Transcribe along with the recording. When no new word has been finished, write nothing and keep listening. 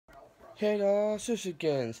Hello,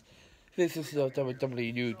 Susukins. This is the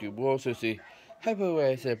WWE YouTube World Sushi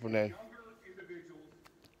Heavyweight Champion.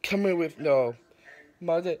 Coming with no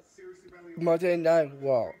Monday Night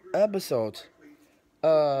Raw episode.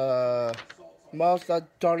 Uh, March the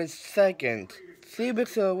 22nd. 3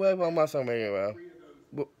 weeks away from WrestleMania.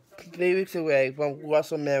 3 weeks away from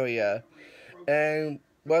WrestleMania. And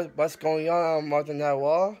what's going on Monday Night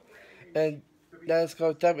Raw? And let's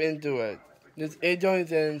go step into it. There's 8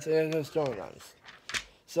 and his storylines.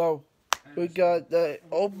 So we got the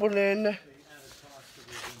opening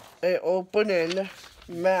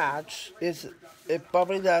match is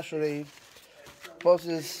Bobby Lashley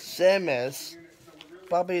versus Sheamus.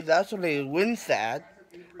 Bobby Lashley wins that.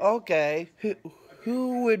 Okay,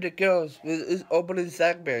 who were the girls? Is opening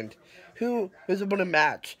segment? Who is opening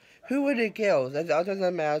match? Who were the girls? At the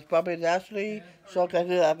other match, Bobby Lashley, Shawn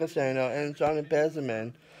Alexander, and Johnny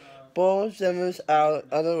Benjamin. Both Sheamus out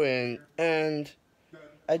of the ring and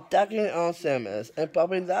attacking on Sheamus, and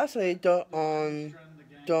Bobby Lashley turned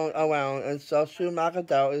around, and so Drew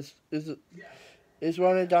McIntyre is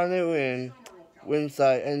running down the ring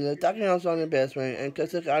side and attacking on Johnny Benjamin and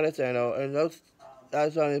Cedric Alexander and looks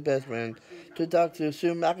at Johnny Benjamin to talk to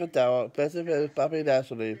Drew McIntyre, basically Bobby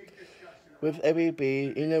Lashley, with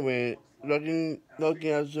MVP in the ring, looking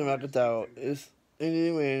at Drew McIntyre is in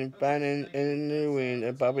the ring, banning in the ring,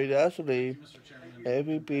 and Bobby Lashley,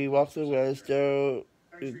 MVP walks away, still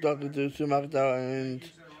talking to Drew McIntyre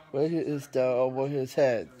and raises his star over his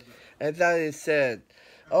head. And that is said,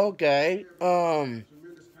 okay,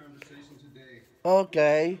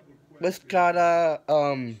 let's gotta,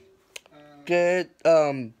 get,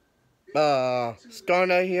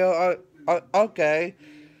 Skarner here, okay.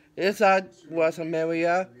 Inside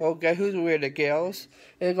WrestleMania, okay, who's with the girls?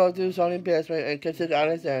 They go to Johnny Benjamin and Cedric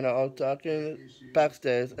Alexander are talking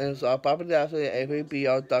backstage, and so Bobby Lashley and MVP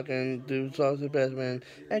are talking to Johnny Benjamin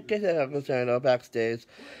and Cedric Alexander backstage.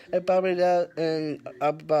 And Bobby Lashley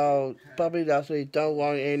don't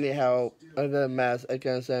want any help in the match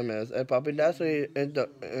against Sheamus, and Bobby Lashley and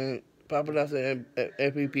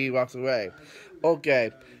MVP walks away.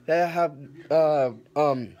 Okay, they have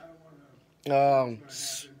um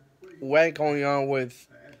way going on with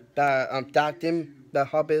that team, the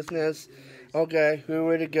whole business. Okay, who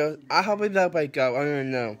really goes? I hope it does break up. I don't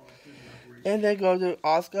know. And they go to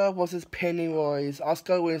Oscar versus Pennywise.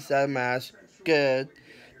 Oscar wins that match. Good.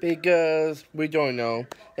 Because we don't know.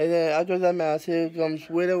 And then after that match, here comes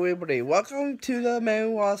Rhea Ripley. Welcome to the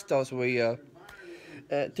main roster, Rhea.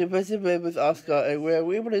 To participate with Oscar, and Rhea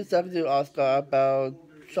Ripley talking to Oscar about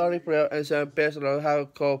Charlie Flair and some personal how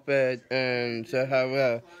COVID and so how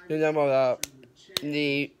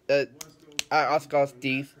the Oscar's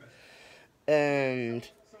teeth and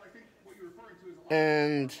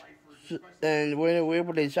when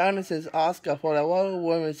Ripley challenges Oscar for the World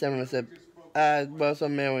Women's Championship at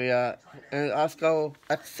WrestleMania, and Oscar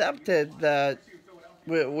accepted that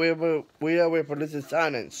we are Ripley's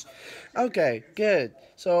challenge. Okay, good.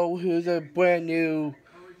 So who's a brand new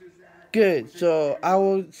good. So I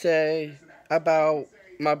would say about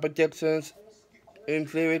my predictions in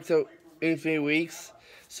 3 weeks. In 3 weeks.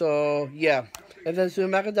 So yeah. And then Drew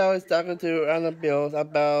McIntyre is talking to Alan Bills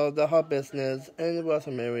about the whole business in the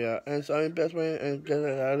WrestleMania and Sonny Benjamin and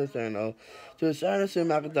Cedric Alexander to sign Drew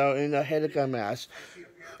McIntyre in a helicopter match.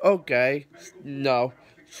 Okay, no.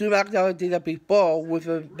 Drew McIntyre did that before with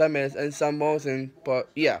the Miz and some motion, but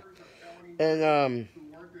yeah. And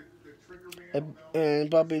and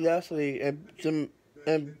Bobby Lashley and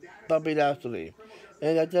Bobby Lashley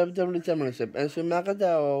and the WWE Championship and Drew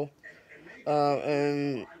McIntyre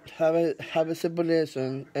and have a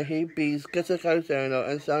simulation and he beats Cedric Alexander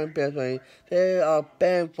and Simon Bentley. They are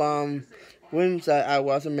banned from ringside at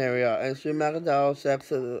WrestleMania and Drew McIntyre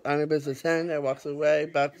shakes Anna's hand and walks away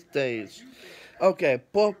backstage. Okay,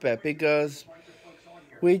 perfect, because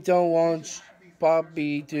we don't want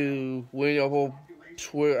Bobby to win over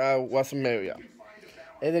WrestleMania.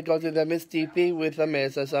 And they go to the Miss TV with the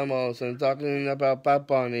Miz and Sam Olsen talking about Bad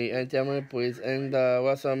Bunny and Demon Priest and the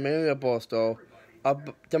WrestleMania poster of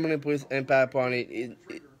Demon Priest and Bad Bunny.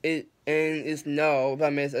 And it's no the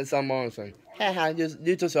Miz and Sam Olsen. Haha,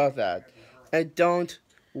 you just saw that. And don't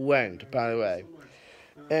win, by the way.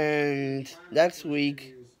 And next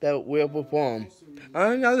week, that will perform. I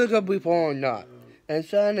don't know if they're going to perform or not. And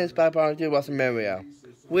Sean is Bad Bunny to WrestleMania.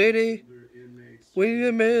 Really?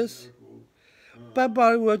 Really, Miz? Bad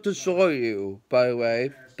Bunny will destroy you, by the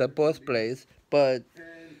way, the first place. But,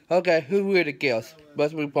 okay, who will the kills?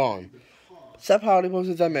 Let's move on. Seth Hardy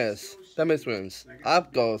versus The Miz. The Miz wins.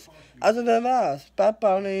 Up goes. After the last, Bad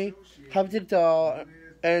Bunny have TikTok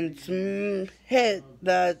and hit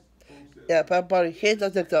that yeah, Bad Bunny hit the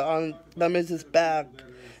TikTok on the Mrs. back,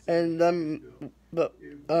 and then but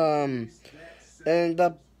and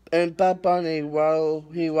the and Bad Bunny while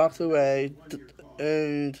he walks away,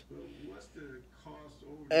 and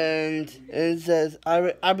and it says, I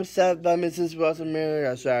was sad that Mrs.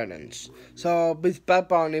 Rosamaria silence. So, this Bad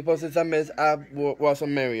Bunny posted some Miss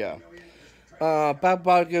Rosamaria. Bad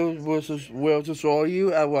Bunny will destroy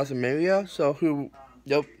you at Rosamaria, so who,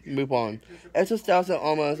 yep, move on. It's a thousand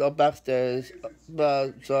almost are backstage,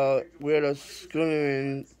 but so we're just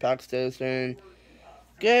screaming backstage and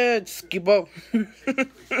get skip up.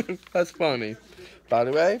 That's funny. By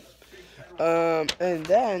the way, and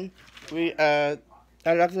then we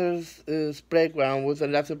Alexa's playground with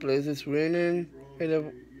Alexa Bliss is winning,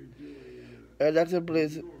 and Alexa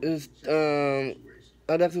Bliss is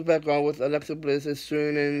Alexa's background with Alexa Bliss is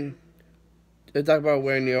winning. They talk about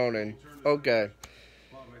Randy Orton. Okay,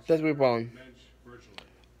 let's move on.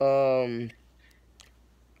 Um.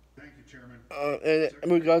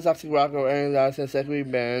 And we got Toxic Rocco and last and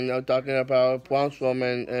second band talking about Braun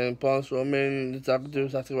Strowman, and Braun Strowman is talking to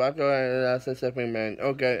Toxic Rocco and last and second band.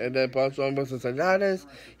 Okay, and then Braun Strowman versus Elias,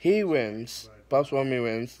 he wins. Braun Strowman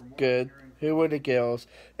wins. Good. He really kills.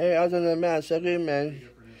 And other than that, second man,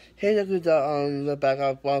 he took on the back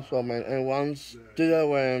of Braun Strowman and once to the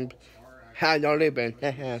ramp, had no living.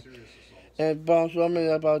 And Braun Strowman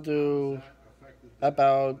is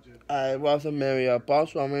about WrestleMania. Braun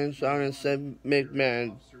Strowman, Shawn and Sid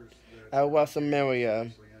McMahon at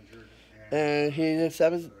WrestleMania, and he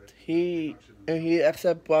accepts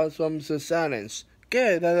Braun Strowman's silence.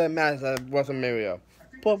 Good, that's a match at WrestleMania.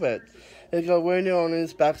 Perfect. We go Randy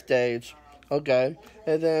Orton's backstage. Okay,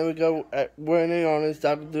 and then we go Randy Orton's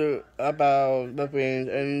talking to about the Fiend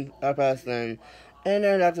and a person. And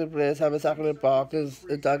then after this, have a second box is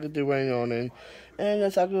talking to Randy Orton, and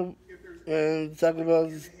the second. And talking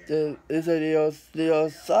about is a Leo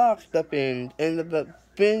socks the pin and the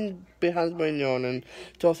pin behind Randy Orton.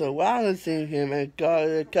 Just around and seeing him and got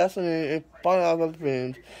a casting and part of the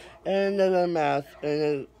pin. And there's a mask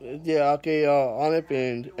and the RKO on the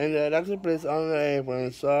pin and the Alexa Bliss on the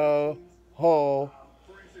apron. So, Hall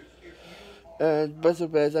and Buster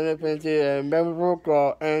Bliss on the pin to memorable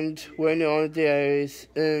girl and Randy Orton days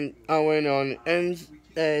and Randy Orton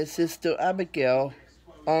and Sister Abigail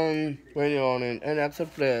on Randy Orton and Alexa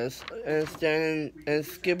Bliss and standing and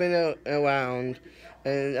skipping around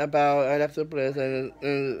and about Alexa Bliss and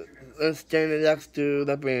standing next to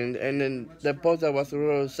the band and then the poster was a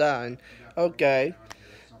real sign. Okay.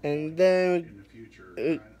 And then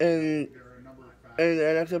and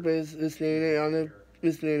Alexa Bliss is standing on the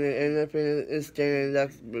and the band is standing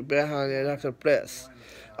next behind Alexa Bliss.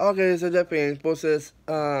 Okay, so the band poses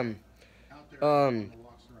um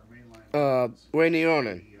Randy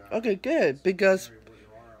Orton. Okay, good. Because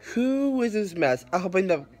who is this mess? I hope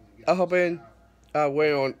Randy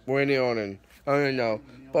Orton. I don't know.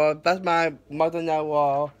 But that's my Monday Night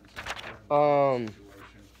Raw um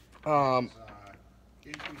um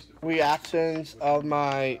reactions of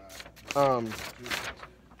my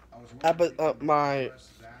my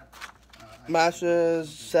matches,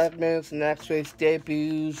 segments, next week's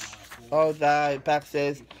debuts, all that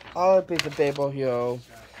backstage, all the piece of paper here.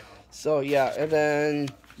 So yeah, and then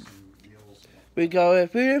we go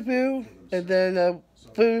with review, and then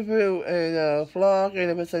review and vlog, and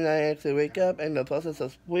the person I actually wake up, and the process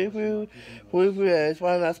of review is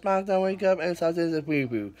one that SmackDown wake up, and something is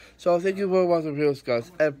review. So thank you for watching the videos, guys,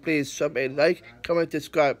 and please drop a like, comment,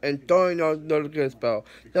 subscribe, and don't know the notification bell.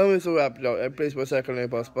 Don't miss a upload, and please watch second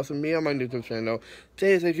label, sponsor me on my YouTube channel.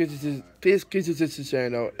 Please keep this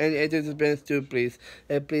channel, and it is been too, please,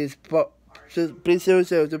 and please. Please share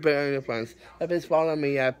to put on your friends. And please follow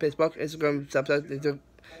me at Facebook, Instagram,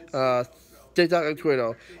 Snapchat, TikTok, and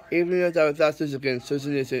Twitter. Even if that was against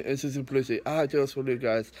social media and social publicity, I have to for you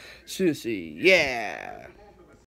guys. Susie, yeah.